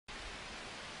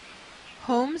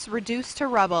Homes reduced to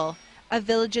rubble, a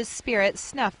village's spirit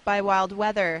snuffed by wild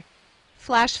weather.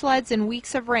 Flash floods and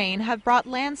weeks of rain have brought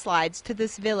landslides to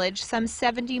this village some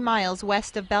 70 miles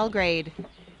west of Belgrade.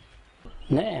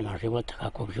 There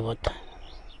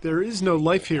is no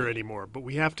life here anymore, but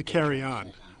we have to carry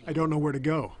on. I don't know where to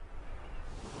go.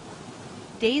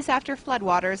 Days after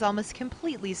floodwaters almost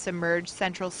completely submerged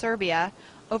central Serbia,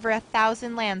 over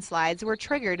 1,000 landslides were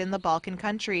triggered in the Balkan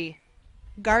country.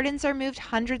 Gardens are moved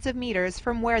hundreds of meters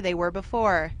from where they were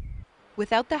before.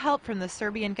 Without the help from the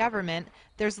Serbian government,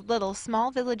 there's little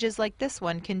small villages like this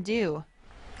one can do.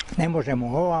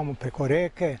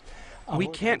 We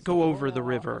can't go over the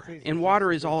river, and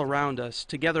water is all around us,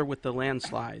 together with the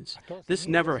landslides. This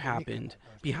never happened.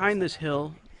 Behind this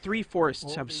hill, 3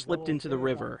 forests have slipped into the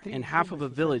river, and half of a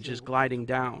village is gliding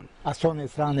down.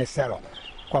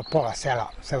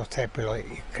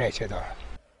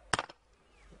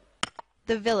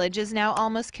 The village is now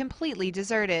almost completely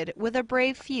deserted, with a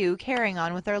brave few carrying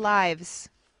on with their lives.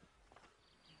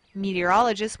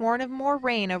 Meteorologists warn of more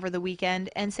rain over the weekend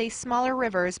and say smaller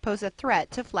rivers pose a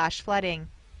threat to flash flooding.